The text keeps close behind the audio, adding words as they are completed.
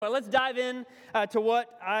But let's dive in to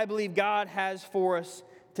what I believe God has for us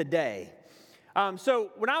today. So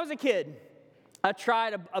when I was a kid, I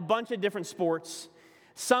tried a bunch of different sports.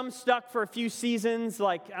 Some stuck for a few seasons,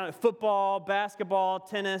 like football, basketball,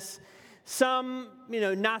 tennis. Some,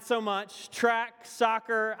 not so much. Track,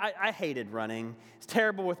 soccer. I hated running. It's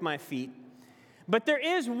terrible with my feet. But there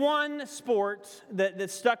is one sport that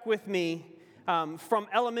stuck with me from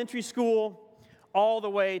elementary school all the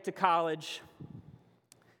way to college.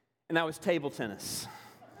 And that was table tennis.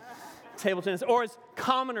 Table tennis, or as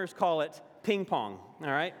commoners call it, ping pong, all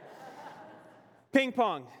right? Ping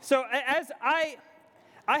pong. So as I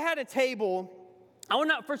had a table, I would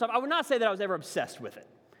not say that I was ever obsessed with it,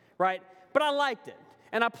 right? But I liked it,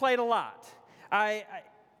 and I played a lot. I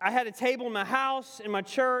had a table in my house, in my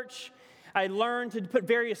church. I learned to put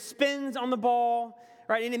various spins on the ball,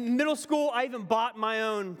 right? And in middle school, I even bought my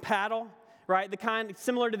own paddle, right? The kind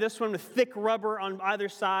similar to this one with thick rubber on either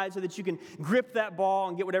side so that you can grip that ball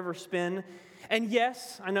and get whatever spin. And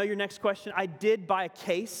yes, I know your next question, I did buy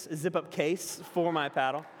a zip-up case for my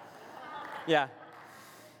paddle. Yeah.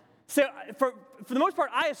 So for the most part,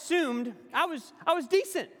 I assumed I was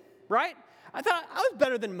decent, right? I thought I was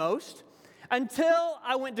better than most until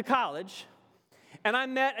I went to college and I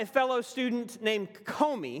met a fellow student named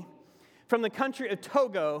Comey from the country of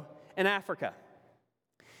Togo in Africa.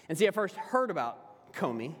 And see, I first heard about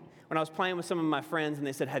Comey when I was playing with some of my friends, and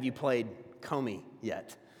they said, "Have you played Comey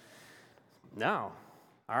yet?" No.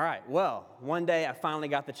 All right. Well, one day I finally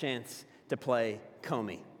got the chance to play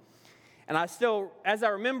Comey. And as I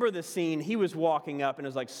remember the scene, he was walking up, and it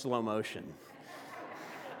was like slow motion.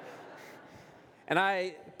 And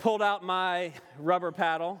I pulled out my rubber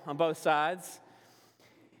paddle on both sides,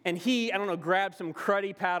 and he, grabbed some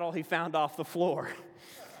cruddy paddle he found off the floor.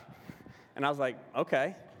 And I was like,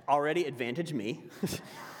 okay. Already advantage me.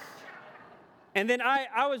 And then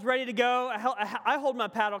I was ready to go. I hold my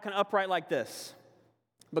paddle kind of upright like this.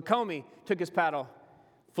 But Comey took his paddle,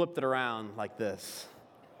 flipped it around like this,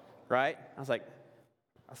 right? I was like,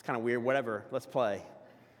 that's kind of weird, whatever, let's play.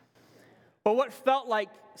 But what felt like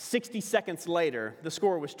 60 seconds later, the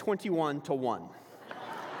score was 21-1,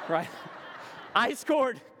 right? I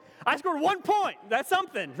scored 1 point. That's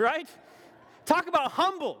something, right? Talk about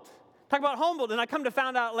humbled. And I come to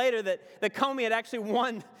find out later that Comey had actually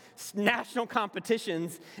won national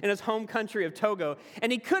competitions in his home country of Togo.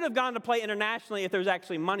 And he could have gone to play internationally if there was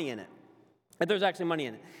actually money in it.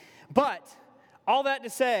 But all that to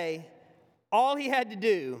say, all he had to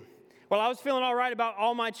do, while I was feeling all right about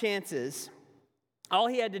all my chances, all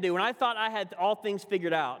he had to do, when I thought I had all things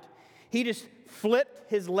figured out, he just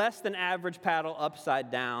flipped his less than average paddle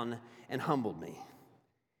upside down and humbled me.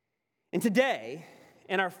 And today,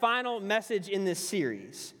 in our final message in this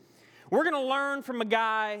series, we're going to learn from a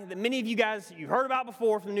guy that many of you guys, you've heard about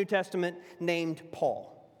before from the New Testament, named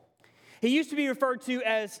Paul. He used to be referred to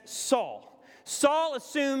as Saul. Saul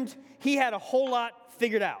assumed he had a whole lot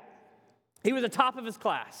figured out. He was the top of his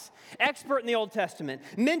class, expert in the Old Testament,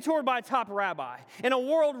 mentored by a top rabbi. In a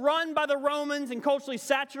world run by the Romans and culturally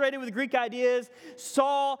saturated with Greek ideas,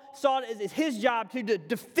 Saul saw it as his job to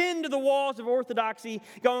defend the walls of orthodoxy,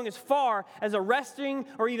 going as far as arresting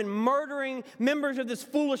or even murdering members of this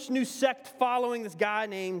foolish new sect following this guy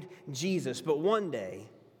named Jesus. But one day,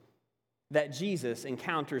 that Jesus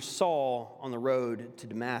encounters Saul on the road to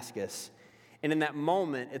Damascus. And in that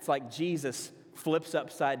moment, it's like Jesus flips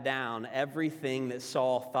upside down everything that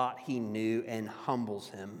Saul thought he knew and humbles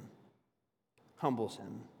him. And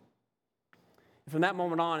from that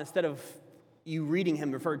moment on, instead of you reading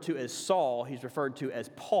him referred to as Saul, he's referred to as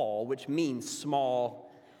Paul, which means small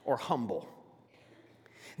or humble.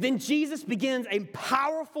 Then Jesus begins a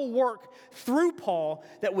powerful work through Paul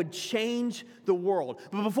that would change the world.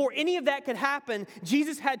 But before any of that could happen,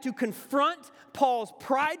 Jesus had to confront Paul's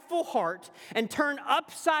prideful heart and turn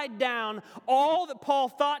upside down all that Paul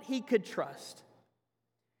thought he could trust.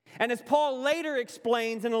 And as Paul later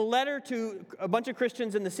explains in a letter to a bunch of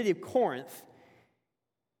Christians in the city of Corinth,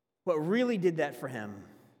 what really did that for him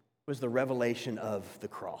was the revelation of the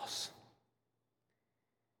cross.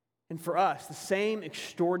 And for us, the same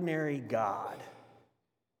extraordinary God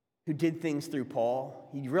who did things through Paul,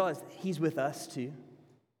 you realize he's with us too.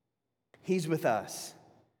 He's with us.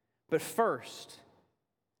 But first,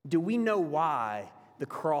 do we know why the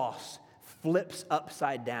cross flips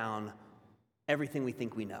upside down everything we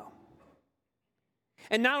think we know?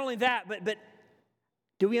 And not only that, but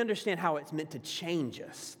do we understand how it's meant to change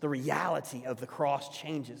us? The reality of the cross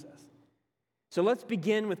changes us. So let's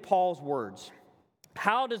begin with Paul's words.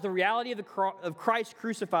 How does the reality of Christ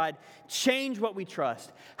crucified change what we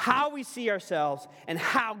trust, how we see ourselves, and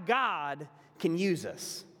how God can use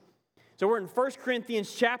us? So we're in 1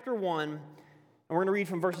 Corinthians chapter 1, and we're going to read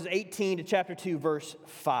from verses 18 to chapter 2, verse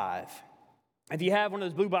 5. If you have one of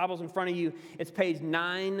those blue Bibles in front of you, it's page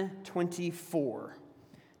 924.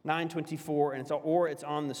 924, and it's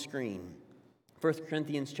on the screen. 1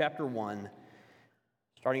 Corinthians chapter 1,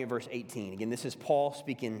 starting at verse 18. Again, this is Paul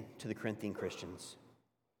speaking to the Corinthian Christians.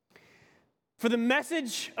 For the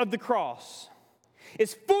message of the cross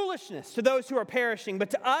is foolishness to those who are perishing,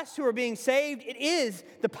 but to us who are being saved, it is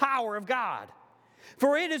the power of God.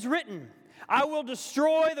 For it is written, I will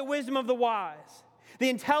destroy the wisdom of the wise. The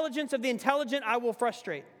intelligence of the intelligent I will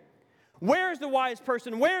frustrate. Where is the wise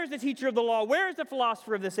person? Where is the teacher of the law? Where is the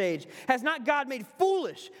philosopher of this age? Has not God made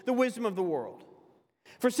foolish the wisdom of the world?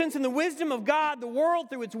 For since in the wisdom of God, the world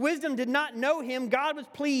through its wisdom did not know him, God was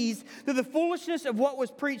pleased through the foolishness of what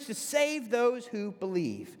was preached to save those who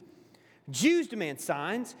believe. Jews demand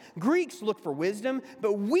signs, Greeks look for wisdom,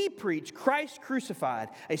 but we preach Christ crucified,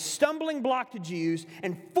 a stumbling block to Jews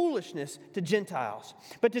and foolishness to Gentiles.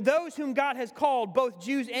 But to those whom God has called, both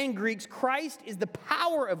Jews and Greeks, Christ is the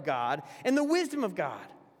power of God and the wisdom of God.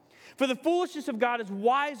 For the foolishness of God is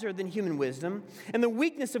wiser than human wisdom, and the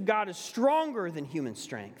weakness of God is stronger than human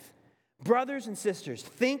strength. Brothers and sisters,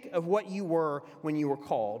 think of what you were when you were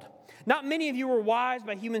called. Not many of you were wise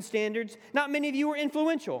by human standards. Not many of you were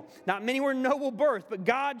influential. Not many were noble birth. But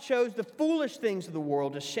God chose the foolish things of the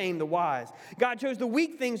world to shame the wise. God chose the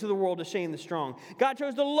weak things of the world to shame the strong. God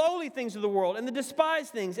chose the lowly things of the world and the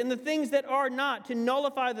despised things and the things that are not to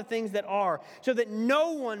nullify the things that are, so that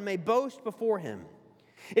no one may boast before him.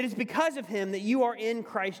 It is because of him that you are in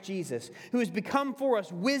Christ Jesus, who has become for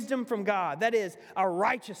us wisdom from God. That is, our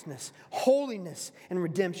righteousness, holiness, and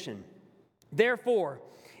redemption. Therefore,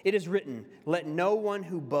 it is written, let the one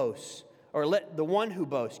who boasts,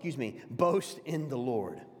 boast in the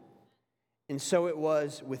Lord. And so it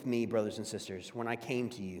was with me, brothers and sisters, when I came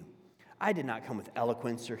to you. I did not come with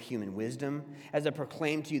eloquence or human wisdom, as I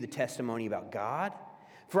proclaimed to you the testimony about God.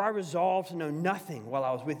 For I resolved to know nothing while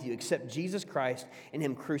I was with you except Jesus Christ and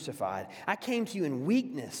him crucified. I came to you in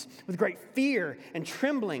weakness, with great fear and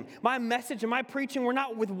trembling. My message and my preaching were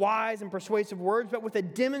not with wise and persuasive words, but with a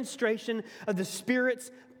demonstration of the Spirit's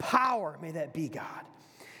power. May that be, God.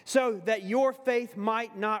 So that your faith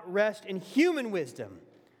might not rest in human wisdom,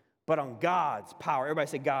 but on God's power. Everybody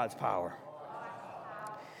say God's power.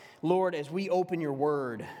 Lord, as we open your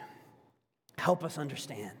word, help us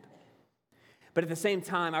understand. But at the same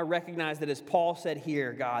time, I recognize that as Paul said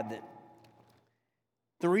here, God, that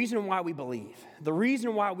the reason why we believe, the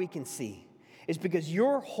reason why we can see, is because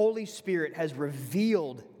your Holy Spirit has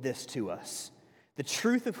revealed this to us, the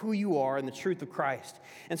truth of who you are and the truth of Christ.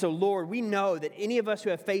 And so, Lord, we know that any of us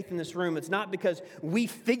who have faith in this room, it's not because we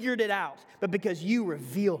figured it out, but because you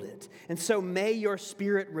revealed it. And so may your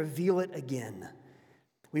Spirit reveal it again.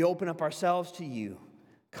 We open up ourselves to you.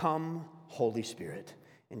 Come, Holy Spirit.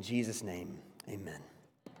 In Jesus' name. Amen.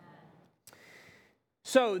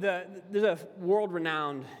 So there's a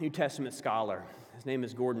world-renowned New Testament scholar. His name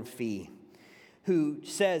is Gordon Fee, who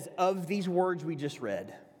says of these words we just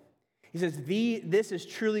read, he says, this is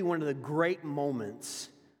truly one of the great moments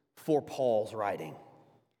for Paul's writing.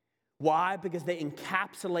 Why? Because they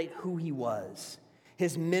encapsulate who he was,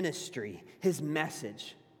 his ministry, his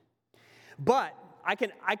message. But I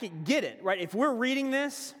can get it, right? If we're reading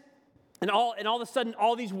this, and all of a sudden,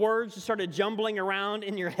 all these words just started jumbling around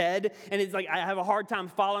in your head, and it's like I have a hard time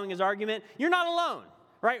following his argument. You're not alone,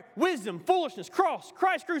 right? Wisdom, foolishness, cross,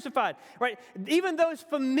 Christ crucified, right? Even those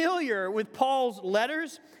familiar with Paul's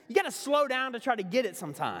letters, you got to slow down to try to get it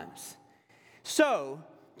sometimes. So,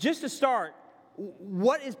 just to start,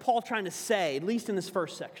 what is Paul trying to say, at least in this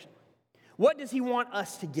first section? What does he want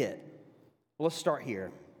us to get? Well, let's start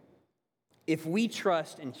here. If we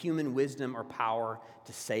trust in human wisdom or power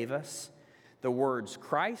to save us, the words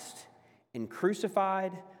Christ and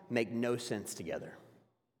crucified make no sense together.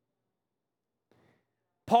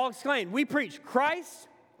 Paul exclaimed, we preach Christ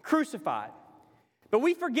crucified. But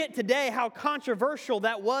we forget today how controversial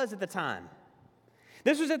that was at the time.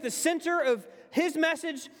 This was at the center of his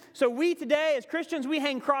message. So we today, as Christians, we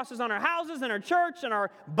hang crosses on our houses, in our church, in our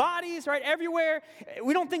bodies, right, everywhere.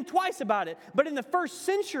 We don't think twice about it. But in the first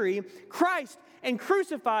century, Christ and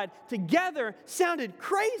crucified together sounded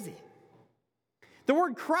crazy. The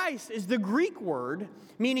word Christ is the Greek word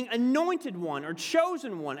meaning anointed one or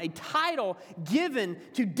chosen one, a title given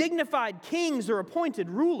to dignified kings or appointed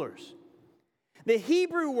rulers. The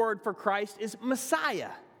Hebrew word for Christ is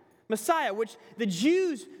Messiah. Messiah, which the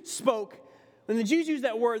Jews spoke. When the Jews used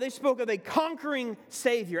that word, they spoke of a conquering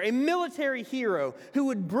Savior, a military hero who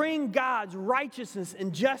would bring God's righteousness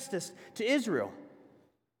and justice to Israel.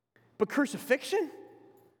 But crucifixion?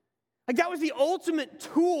 Like that was the ultimate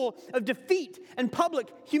tool of defeat and public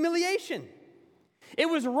humiliation. It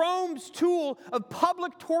was Rome's tool of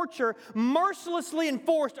public torture mercilessly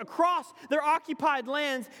enforced across their occupied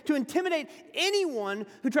lands to intimidate anyone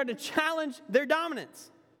who tried to challenge their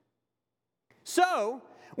dominance. So,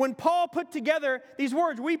 when Paul put together these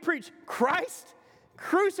words, we preach Christ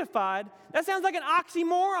crucified, that sounds like an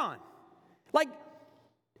oxymoron. Like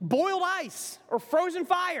boiled ice or frozen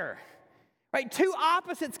fire, right? Two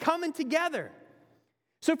opposites coming together.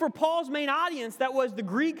 So for Paul's main audience, that was the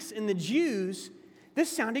Greeks and the Jews, this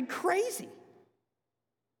sounded crazy.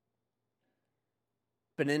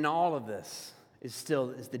 But in all of this is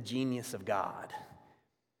the genius of God.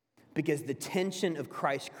 Because the tension of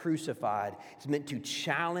Christ crucified is meant to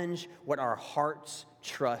challenge what our hearts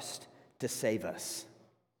trust to save us.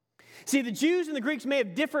 See, the Jews and the Greeks may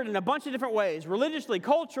have differed in a bunch of different ways, religiously,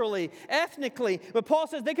 culturally, ethnically, but Paul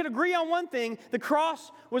says they could agree on one thing: the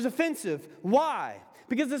cross was offensive. Why?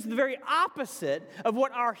 Because it's the very opposite of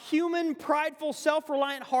what our human, prideful,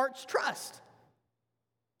 self-reliant hearts trust.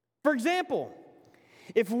 For example,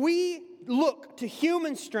 if we look to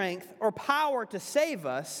human strength or power to save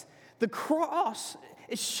us, the cross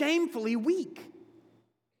is shamefully weak.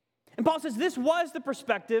 And Paul says this was the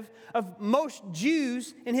perspective of most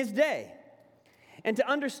Jews in his day. And to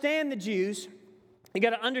understand the Jews, you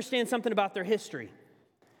got to understand something about their history.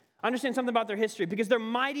 Understand something about their history, because their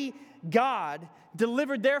mighty God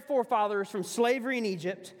delivered their forefathers from slavery in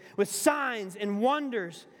Egypt with signs and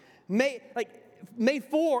wonders made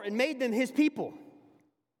for and made them his people.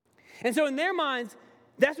 And so in their minds,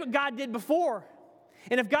 that's what God did before.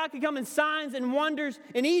 And if God could come in signs and wonders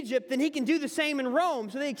in Egypt, then he can do the same in Rome.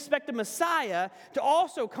 So they expect a Messiah to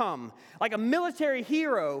also come, like a military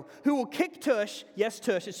hero who will kick tush, yes,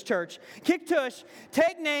 tush, it's church, kick tush,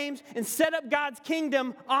 take names, and set up God's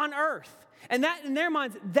kingdom on earth. And that, in their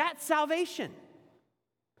minds, that's salvation.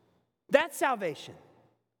 That's salvation.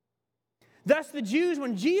 Thus, the Jews,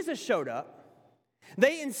 when Jesus showed up,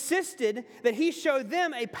 they insisted that he show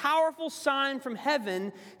them a powerful sign from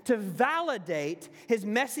heaven to validate his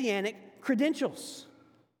messianic credentials.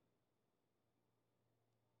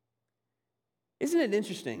 Isn't it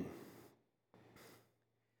interesting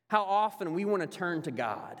how often we want to turn to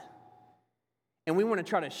God and we want to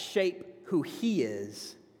try to shape who he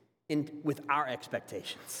is with our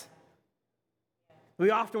expectations? We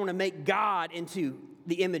often want to make God into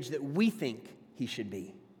the image that we think he should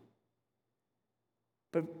be.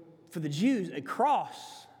 But for the Jews, a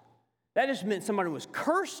cross, that just meant somebody was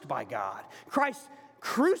cursed by God. Christ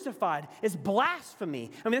crucified is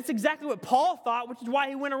blasphemy. I mean, that's exactly what Paul thought, which is why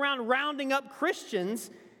he went around rounding up Christians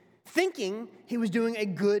thinking he was doing a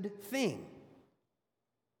good thing.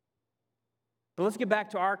 But let's get back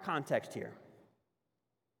to our context here.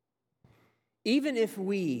 Even if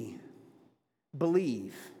we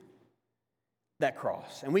believe that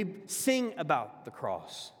cross and we sing about the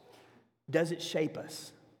cross, does it shape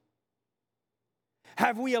us?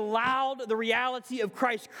 Have we allowed the reality of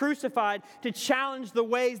Christ crucified to challenge the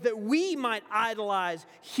ways that we might idolize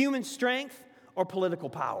human strength or political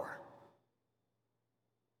power?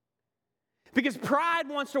 Because pride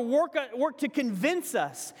wants to work to convince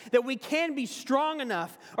us that we can be strong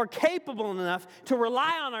enough or capable enough to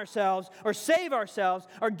rely on ourselves or save ourselves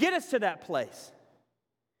or get us to that place.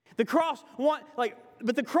 The cross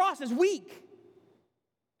but the cross is weak.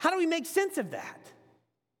 How do we make sense of that?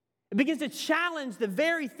 It begins to challenge the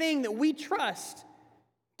very thing that we trust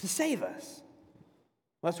to save us.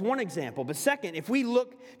 Well, that's one example. But second, if we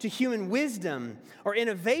look to human wisdom or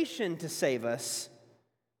innovation to save us,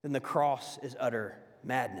 then the cross is utter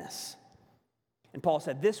madness. And Paul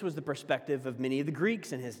said this was the perspective of many of the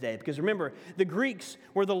Greeks in his day. Because remember, the Greeks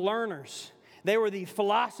were the learners. They were the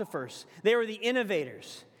philosophers. They were the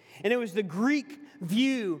innovators. And it was the Greek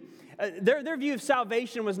view. Their view of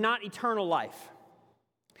salvation was not eternal life.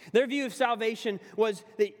 Their view of salvation was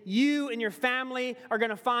that you and your family are going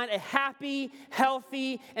to find a happy,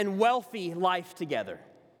 healthy, and wealthy life together.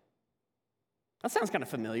 That sounds kind of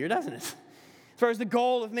familiar, doesn't it? As far as the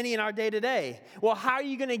goal of many in our day to day. Well, how are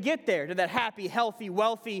you going to get there to that happy, healthy,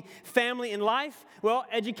 wealthy family and life? Well,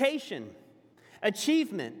 education,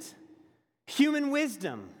 achievement, human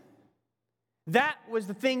wisdom. That was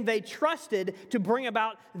the thing they trusted to bring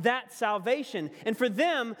about that salvation. And for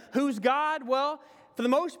them, who's God? Well, for the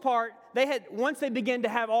most part, once they began to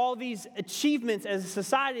have all these achievements as a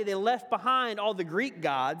society, they left behind all the Greek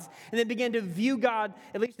gods, and they began to view God,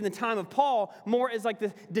 at least in the time of Paul, more as like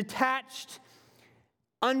this detached,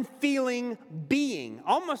 unfeeling being,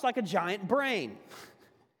 almost like a giant brain.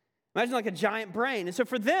 Imagine like a giant brain. And so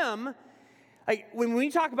for them, Like, when we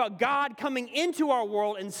talk about God coming into our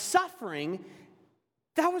world and suffering,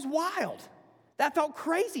 that was wild. That felt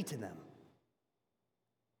crazy to them.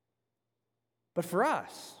 But for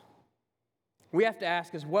us, we have to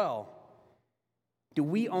ask as well, do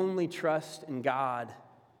we only trust in God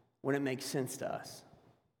when it makes sense to us?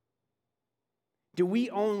 Do we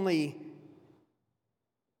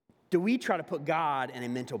try to put God in a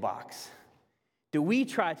mental box? Do we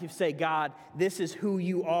try to say, God, this is who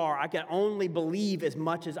you are. I can only believe as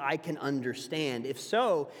much as I can understand. If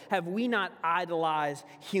so, have we not idolized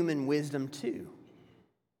human wisdom too?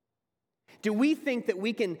 Do we think that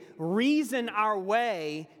we can reason our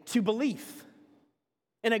way to belief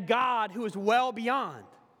in a God who is well beyond?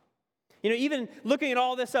 Even looking at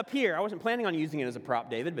all this up here, I wasn't planning on using it as a prop,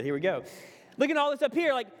 David, but here we go. Looking at all this up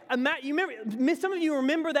here, like, you remember, some of you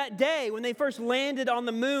remember that day when they first landed on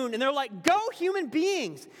the moon, and they're like, go human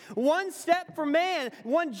beings. One step for man,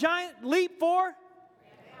 one giant leap for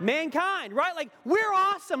mankind, right? Like, we're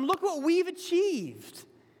awesome. Look what we've achieved.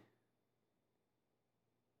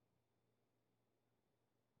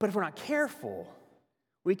 But if we're not careful,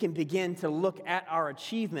 we can begin to look at our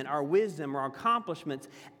achievement, our wisdom, our accomplishments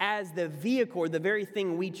as the vehicle, or the very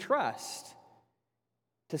thing we trust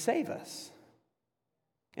to save us.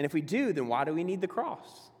 And if we do, then why do we need the cross?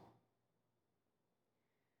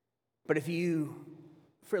 But if you,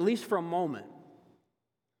 at least for a moment,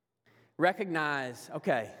 recognize,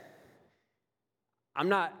 okay,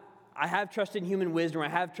 I have trusted in human wisdom, I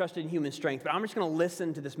have trusted in human strength, but I'm just going to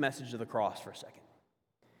listen to this message of the cross for a second.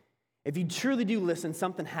 If you truly do listen,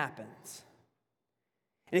 something happens.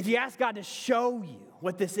 And if you ask God to show you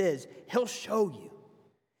what this is, He'll show you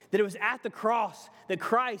that it was at the cross that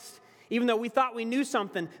Christ, even though we thought we knew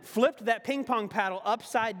something, flipped that ping pong paddle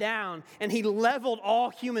upside down, and He leveled all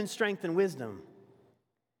human strength and wisdom.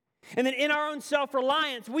 And then in our own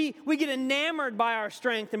self-reliance, we get enamored by our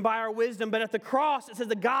strength and by our wisdom, but at the cross it says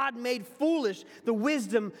that God made foolish the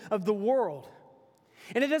wisdom of the world.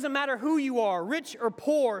 And it doesn't matter who you are, rich or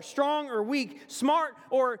poor, strong or weak, smart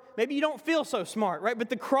or maybe you don't feel so smart, right? But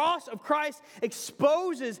the cross of Christ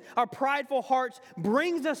exposes our prideful hearts,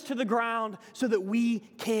 brings us to the ground so that we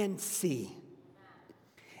can see.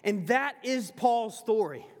 And that is Paul's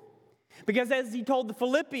story. Because as he told the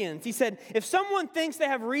Philippians, he said, if someone thinks they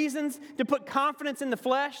have reasons to put confidence in the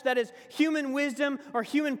flesh, that is human wisdom or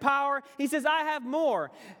human power, he says, I have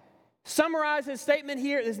more. Summarize his statement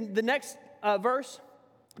here, is the next verse.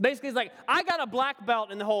 Basically, it's like, I got a black belt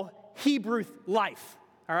in the whole Hebrew life,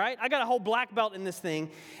 all right? I got a whole black belt in this thing,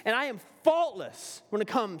 and I am faultless when it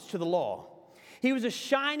comes to the law. He was a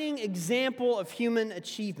shining example of human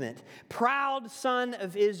achievement, proud son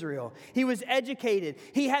of Israel. He was educated.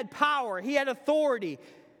 He had power. He had authority.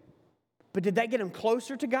 But did that get him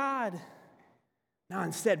closer to God? No,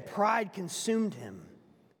 instead, pride consumed him.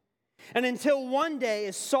 And until one day,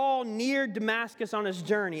 as Saul neared Damascus on his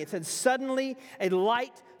journey, it said, suddenly a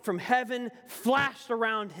light from heaven flashed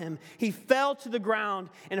around him. He fell to the ground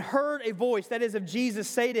and heard a voice, that is of Jesus,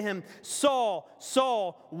 say to him, Saul,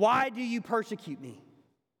 Saul, why do you persecute me?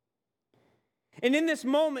 And in this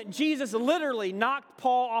moment, Jesus literally knocked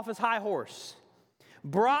Paul off his high horse,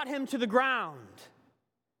 brought him to the ground,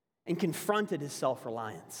 and confronted his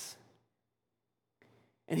self-reliance.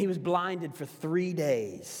 And he was blinded for 3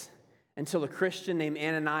 days, until a Christian named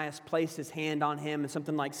Ananias placed his hand on him and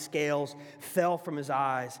something like scales fell from his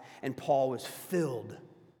eyes, and Paul was filled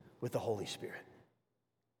with the Holy Spirit.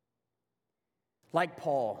 Like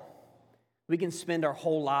Paul, we can spend our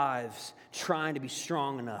whole lives trying to be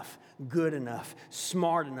strong enough, good enough,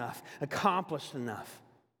 smart enough, accomplished enough,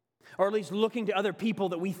 or at least looking to other people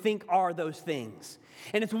that we think are those things.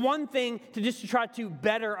 And it's one thing to try to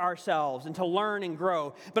better ourselves and to learn and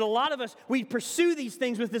grow. But a lot of us, we pursue these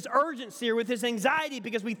things with this urgency or with this anxiety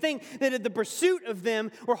because we think that in the pursuit of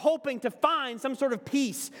them, we're hoping to find some sort of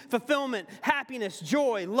peace, fulfillment, happiness,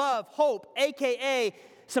 joy, love, hope, a.k.a.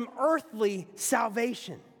 some earthly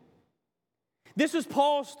salvation. This is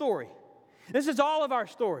Paul's story. This is all of our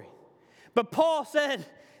story. But Paul said,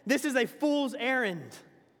 this is a fool's errand.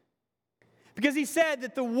 Because he said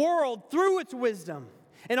that the world, through its wisdom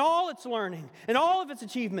and all its learning and all of its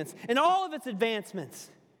achievements and all of its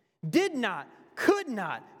advancements, did not, could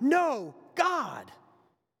not know God.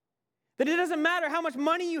 That it doesn't matter how much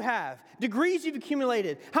money you have, degrees you've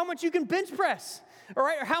accumulated, how much you can bench press, all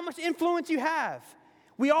right, or how much influence you have.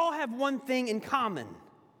 We all have one thing in common.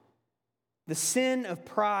 The sin of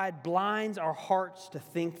pride blinds our hearts to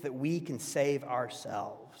think that we can save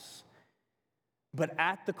ourselves. But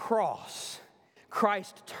at the cross,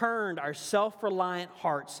 Christ turned our self-reliant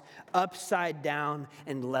hearts upside down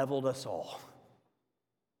and leveled us all.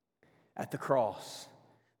 At the cross,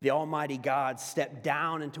 the Almighty God stepped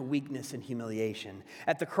down into weakness and humiliation.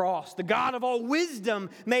 At the cross, the God of all wisdom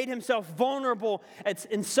made himself vulnerable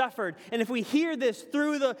and suffered. And if we hear this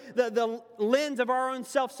through the lens of our own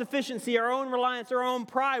self-sufficiency, our own reliance, our own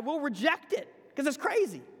pride, we'll reject it because it's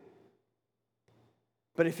crazy.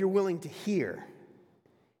 But if you're willing to hear,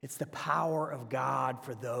 it's the power of God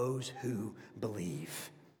for those who believe.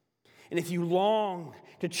 And if you long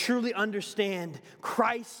to truly understand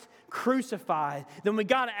Christ crucified, then we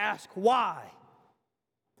got to ask why?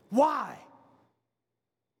 Why?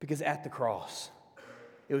 Because at the cross,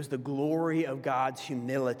 it was the glory of God's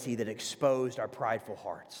humility that exposed our prideful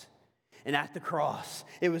hearts. And at the cross,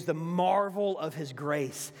 it was the marvel of his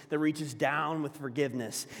grace that reaches down with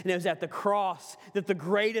forgiveness. And it was at the cross that the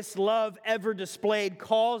greatest love ever displayed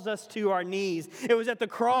calls us to our knees. It was at the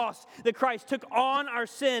cross that Christ took on our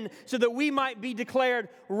sin so that we might be declared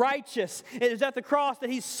righteous. It was at the cross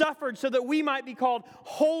that he suffered so that we might be called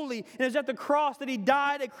holy. And it was at the cross that he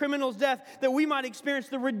died a criminal's death that we might experience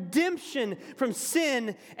the redemption from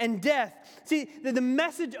sin and death. See, the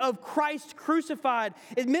message of Christ crucified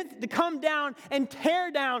is meant to come down and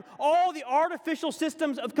tear down all the artificial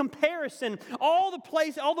systems of comparison, all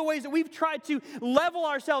the ways that we've tried to level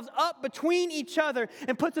ourselves up between each other,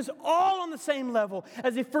 and puts us all on the same level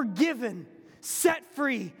as a forgiven, set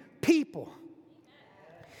free people.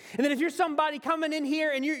 And then if you're somebody coming in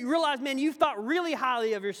here and you realize, man, you've thought really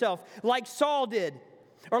highly of yourself, like Saul did,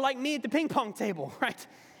 or like me at the ping pong table, right?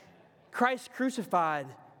 Christ crucified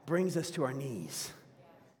brings us to our knees.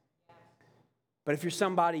 But if you're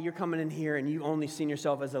somebody, you're coming in here and you only seen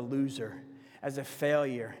yourself as a loser, as a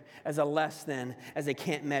failure, as a less than, as a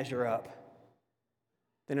can't measure up,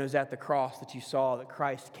 then it was at the cross that you saw that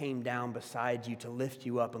Christ came down beside you to lift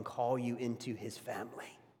you up and call you into his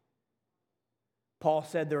family. Paul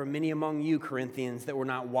said there were many among you, Corinthians, that were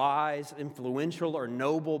not wise, influential, or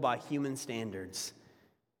noble by human standards.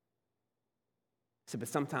 So, but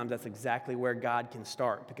sometimes that's exactly where God can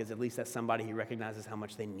start, because at least that's somebody who recognizes how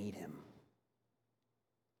much they need him.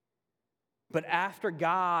 But after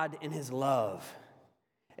God in his love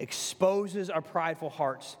exposes our prideful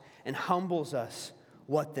hearts and humbles us,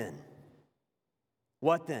 what then?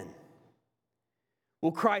 What then?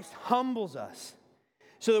 Well, Christ humbles us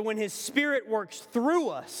so that when his Spirit works through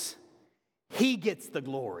us, he gets the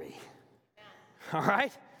glory. All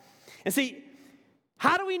right? And see,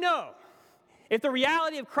 how do we know if the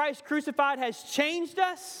reality of Christ crucified has changed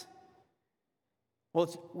us?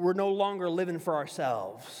 Well, we're no longer living for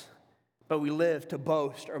ourselves, but we live to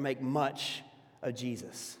boast or make much of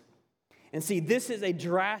Jesus. And see, this is a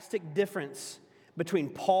drastic difference between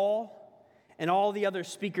Paul and all the other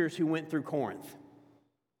speakers who went through Corinth.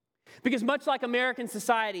 Because much like American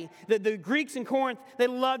society, the Greeks in Corinth, they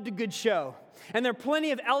loved a good show. And there are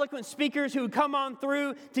plenty of eloquent speakers who would come on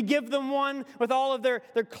through to give them one with all of their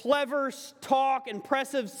clever talk,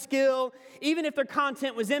 impressive skill, even if their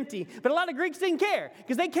content was empty. But a lot of Greeks didn't care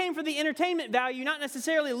because they came for the entertainment value, not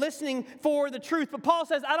necessarily listening for the truth. But Paul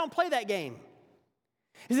says, I don't play that game.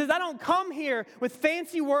 He says, I don't come here with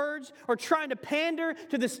fancy words or trying to pander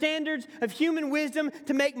to the standards of human wisdom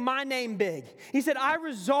to make my name big. He said, I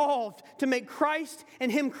resolved to make Christ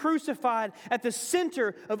and him crucified at the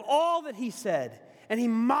center of all that he said. And he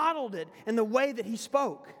modeled it in the way that he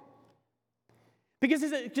spoke. Because he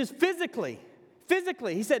said, just physically,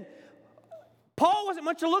 he said, Paul wasn't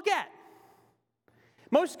much to look at.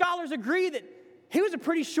 Most scholars agree that he was a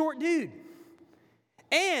pretty short dude.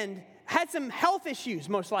 And had some health issues,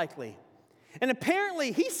 most likely. And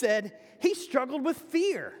apparently, he said he struggled with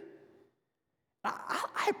fear.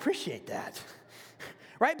 I appreciate that,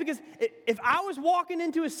 right? Because if I was walking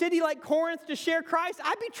into a city like Corinth to share Christ,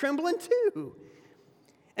 I'd be trembling too.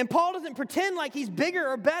 And Paul doesn't pretend like he's bigger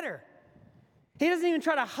or better. He doesn't even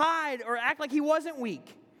try to hide or act like he wasn't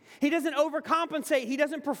weak. He doesn't overcompensate. He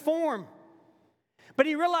doesn't perform. But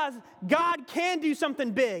he realized God can do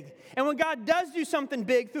something big. And when God does do something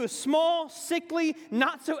big through a small, sickly,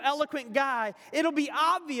 not so eloquent guy, it'll be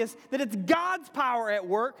obvious that it's God's power at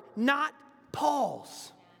work, not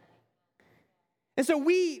Paul's. And so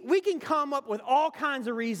we can come up with all kinds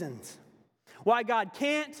of reasons why God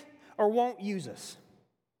can't or won't use us.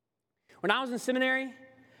 When I was in seminary,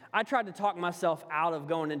 I tried to talk myself out of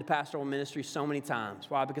going into pastoral ministry so many times.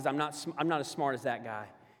 Why? Because I'm not as smart as that guy.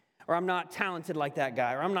 Or I'm not talented like that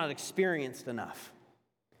guy, or I'm not experienced enough.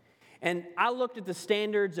 And I looked at the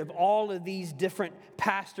standards of all of these different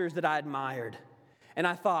pastors that I admired, and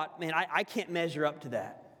I thought, man, I can't measure up to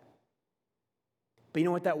that. But you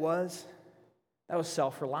know what that was? That was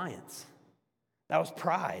self-reliance. That was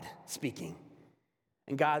pride speaking.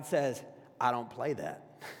 And God says, I don't play that.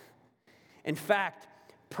 In fact,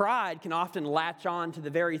 pride can often latch on to the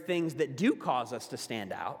very things that do cause us to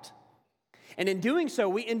stand out. And in doing so,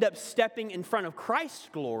 we end up stepping in front of Christ's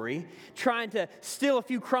glory, trying to steal a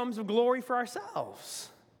few crumbs of glory for ourselves.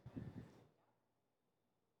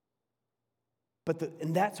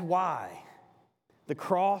 And that's why the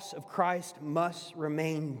cross of Christ must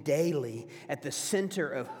remain daily at the center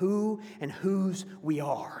of who and whose we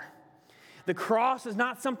are. The cross is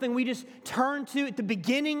not something we just turn to at the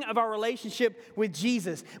beginning of our relationship with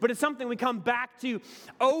Jesus, but it's something we come back to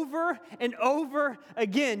over and over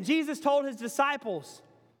again. Jesus told his disciples,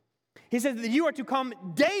 he said that you are to come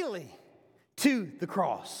daily to the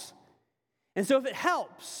cross. And so if it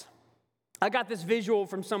helps, I got this visual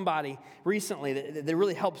from somebody recently that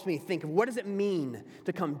really helps me think of what does it mean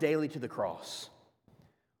to come daily to the cross?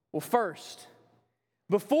 Well, first,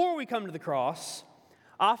 before we come to the cross,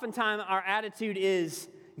 oftentimes our attitude is,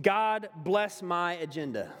 God bless my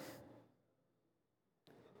agenda.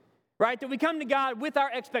 Right? That we come to God with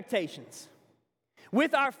our expectations,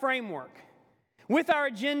 with our framework, with our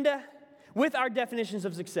agenda, with our definitions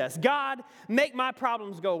of success. God, make my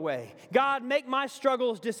problems go away. God, make my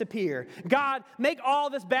struggles disappear. God, make all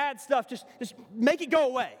this bad stuff, just make it go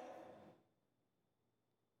away.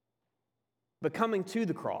 But coming to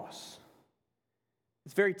the cross,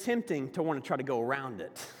 it's very tempting to want to try to go around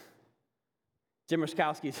it. Jim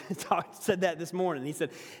Ruskowski said that this morning.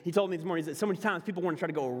 He told me this morning, he said, so many times people want to try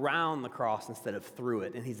to go around the cross instead of through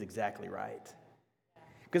it, and he's exactly right.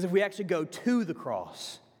 Because if we actually go to the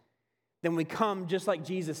cross, then we come just like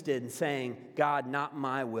Jesus did and saying, God, not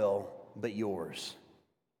my will, but yours.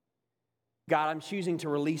 God, I'm choosing to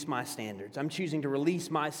release my standards. I'm choosing to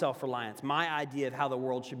release my self-reliance, my idea of how the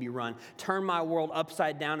world should be run. Turn my world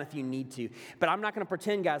upside down if you need to. But I'm not going to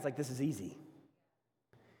pretend, guys, like this is easy.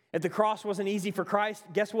 If the cross wasn't easy for Christ,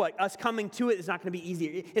 guess what? Us coming to it is not going to be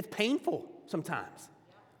easy. It's painful sometimes.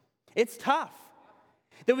 It's tough.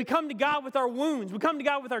 That we come to God with our wounds. We come to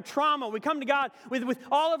God with our trauma. We come to God with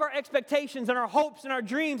all of our expectations and our hopes and our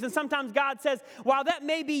dreams. And sometimes God says, while that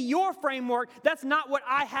may be your framework, that's not what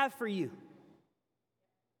I have for you.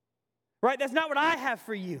 Right? That's not what I have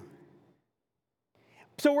for you.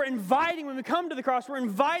 So when we come to the cross, we're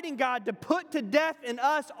inviting God to put to death in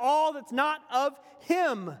us all that's not of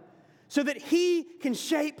Him so that He can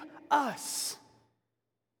shape us.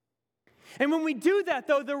 And when we do that,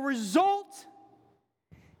 though, the result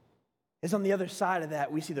is on the other side of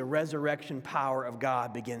that, we see the resurrection power of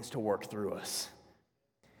God begins to work through us.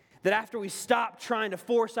 That after we stop trying to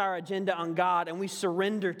force our agenda on God and we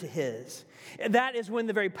surrender to His, that is when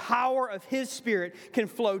the very power of His Spirit can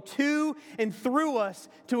flow to and through us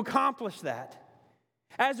to accomplish that.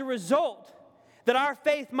 As a result, that our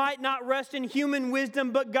faith might not rest in human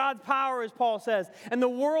wisdom, but God's power, as Paul says, and the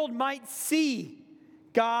world might see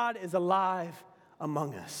God is alive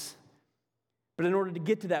among us. But in order to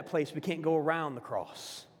get to that place, we can't go around the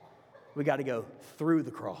cross. We got to go through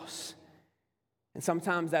the cross. And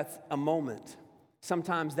sometimes that's a moment.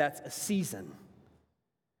 Sometimes that's a season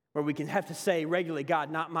where we can have to say regularly,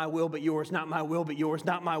 God, not my will but yours, not my will but yours,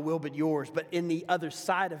 not my will but yours. But in the other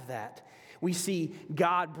side of that, we see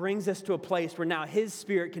God brings us to a place where now His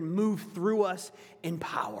Spirit can move through us in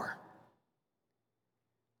power.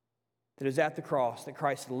 It is at the cross that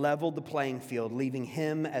Christ leveled the playing field, leaving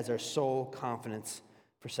Him as our sole confidence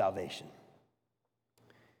for salvation.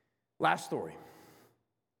 Last story.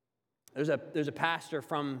 There's a pastor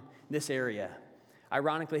from this area.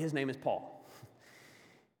 Ironically, his name is Paul.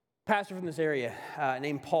 Pastor from this area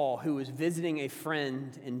named Paul, who was visiting a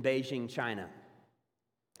friend in Beijing, China.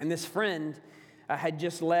 And this friend had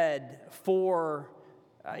just led 4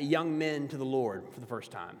 young men to the Lord for the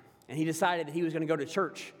first time. And he decided that he was going to go to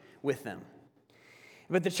church with them.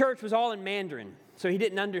 But the church was all in Mandarin, so he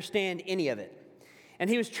didn't understand any of it. And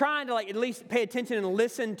he was trying to at least pay attention and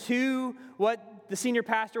listen to what the senior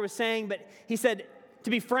pastor was saying, but he said, to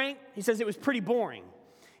be frank, he says it was pretty boring.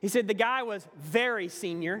 He said the guy was very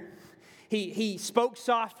senior. He spoke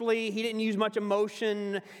softly. He didn't use much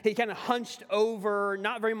emotion. He kind of hunched over,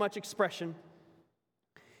 not very much expression.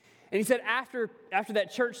 And he said after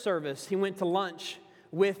that church service, he went to lunch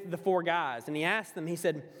with the 4 guys, and he asked them, he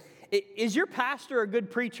said, is your pastor a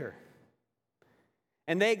good preacher?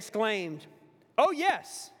 And they exclaimed, oh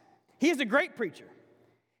yes, he is a great preacher.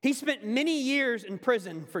 He spent many years in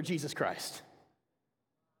prison for Jesus Christ.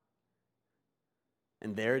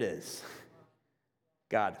 And there it is.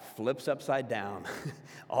 God flips upside down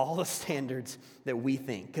all the standards that we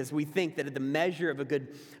think. Because we think that the measure of a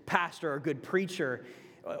good pastor or a good preacher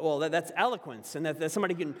well, that's eloquence, and that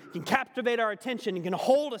somebody can captivate our attention and can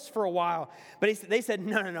hold us for a while. But they said,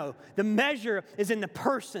 no. The measure is in the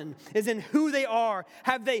person, is in who they are.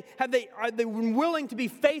 Are they willing to be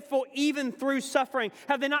faithful even through suffering?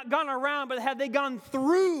 Have they not gone around, but have they gone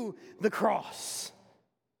through the cross?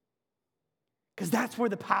 Because that's where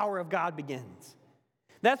the power of God begins.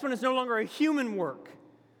 That's when it's no longer a human work,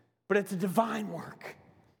 but it's a divine work.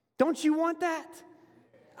 Don't you want that?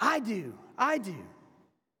 I do.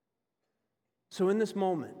 So in this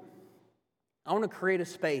moment, I want to create a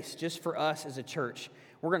space just for us as a church.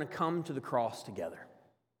 We're going to come to the cross together.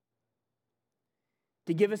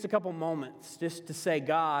 To give us a couple moments just to say,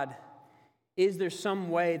 God, is there some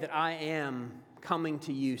way that I am coming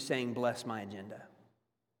to you saying, bless my agenda?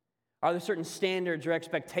 Are there certain standards or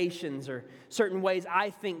expectations or certain ways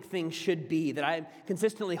I think things should be that I'm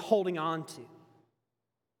consistently holding on to?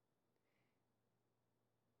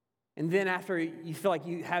 And then after you feel like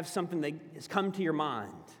you have something that has come to your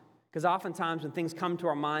mind, because oftentimes when things come to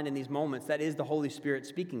our mind in these moments, that is the Holy Spirit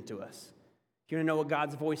speaking to us. If you want to know what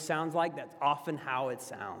God's voice sounds like, that's often how it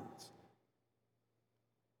sounds.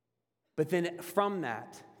 But then from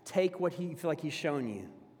that, take what you feel like He's shown you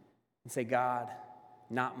and say, God,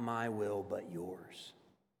 not my will, but yours.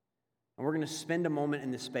 And we're going to spend a moment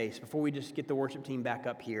in this space. Before we just get the worship team back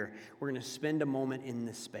up here, we're going to spend a moment in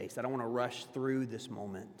this space. I don't want to rush through this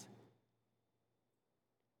moment.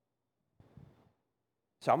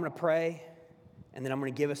 So I'm going to pray, and then I'm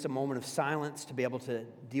going to give us a moment of silence to be able to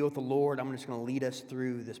deal with the Lord. I'm just going to lead us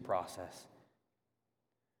through this process.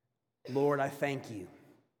 Lord, I thank you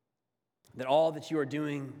that all that you are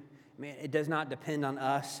doing, man, it does not depend on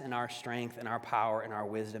us and our strength and our power and our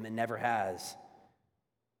wisdom. It never has.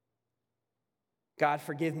 God,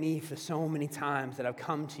 forgive me for so many times that I've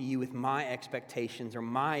come to you with my expectations or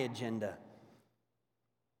my agenda.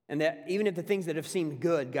 And that even if the things that have seemed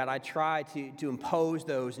good, God, I try to impose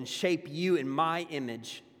those and shape you in my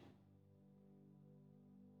image.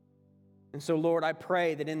 And so, Lord, I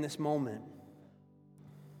pray that in this moment,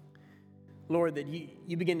 Lord, that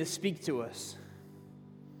you begin to speak to us.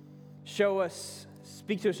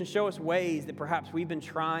 Speak to us and show us ways that perhaps we've been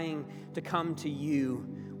trying to come to you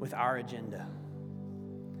with our agenda.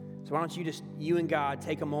 So why don't you and God,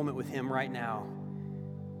 take a moment with him right now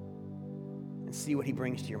and see what he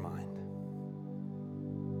brings to your mind.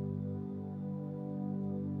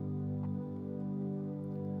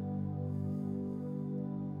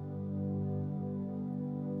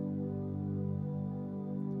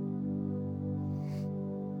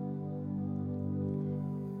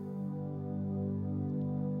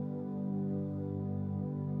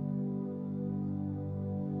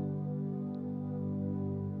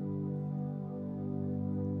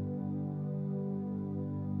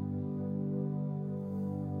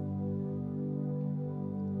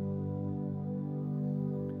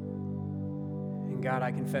 God,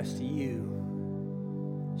 I confess to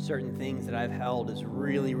you certain things that I've held as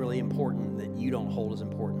really, really important that you don't hold as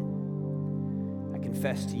important. I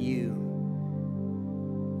confess to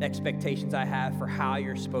you expectations I have for how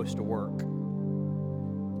you're supposed to work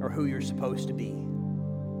or who you're supposed to be.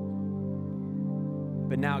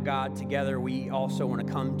 But now, God, together we also want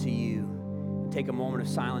to come to you and take a moment of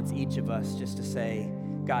silence, each of us, just to say,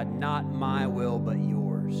 God, not my will, but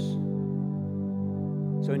yours.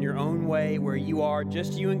 So in your own way, where you are,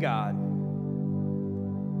 just you and God,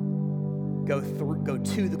 go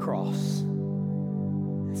to the cross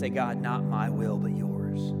and say, God, not my will, but yours.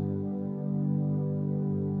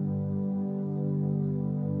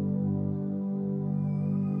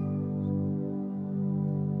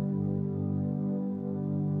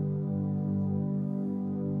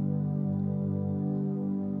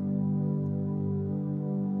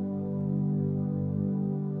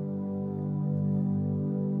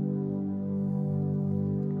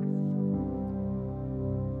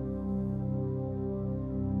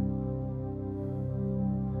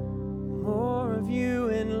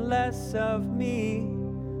 Less of me,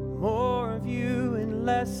 more of you and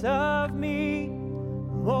less of me,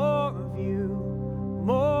 more of you,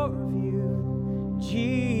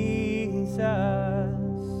 Jesus.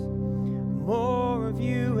 More of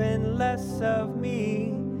you and less of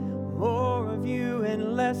me, more of you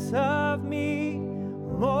and less of me,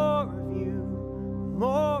 more of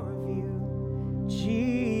you,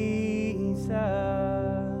 Jesus.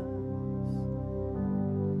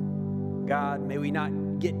 God, may we not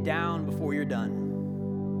get down before you're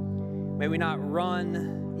done. May we not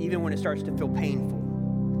run even when it starts to feel painful,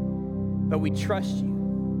 but we trust you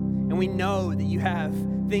And we know that you have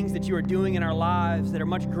things that you are doing in our lives that are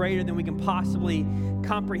much greater than we can possibly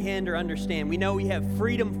comprehend or understand. We know you have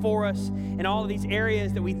freedom for us in all of these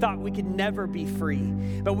areas that we thought we could never be free.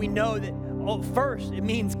 But we know that first it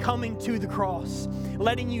means coming to the cross,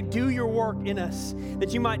 letting you do your work in us,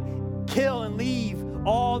 that you might kill and leave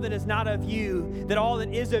all that is not of you, that all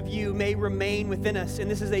that is of you may remain within us. And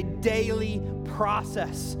this is a daily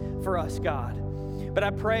process for us, God. But I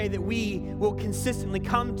pray that we will consistently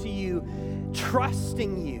come to you,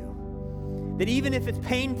 trusting you, that even if it's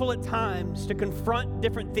painful at times to confront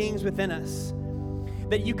different things within us,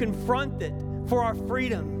 that you confront it for our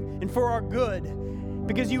freedom and for our good,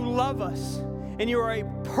 because you love us and you are a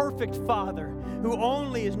perfect Father who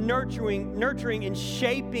only is nurturing and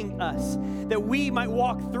shaping us, that we might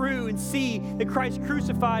walk through and see that Christ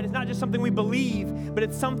crucified is not just something we believe, but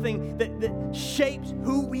it's something that shapes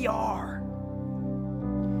who we are.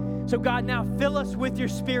 So God, now fill us with your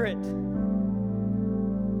Spirit.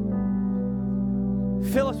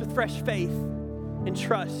 Fill us with fresh faith and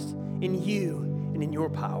trust in you and in your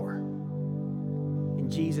power. In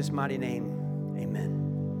Jesus' mighty name, amen.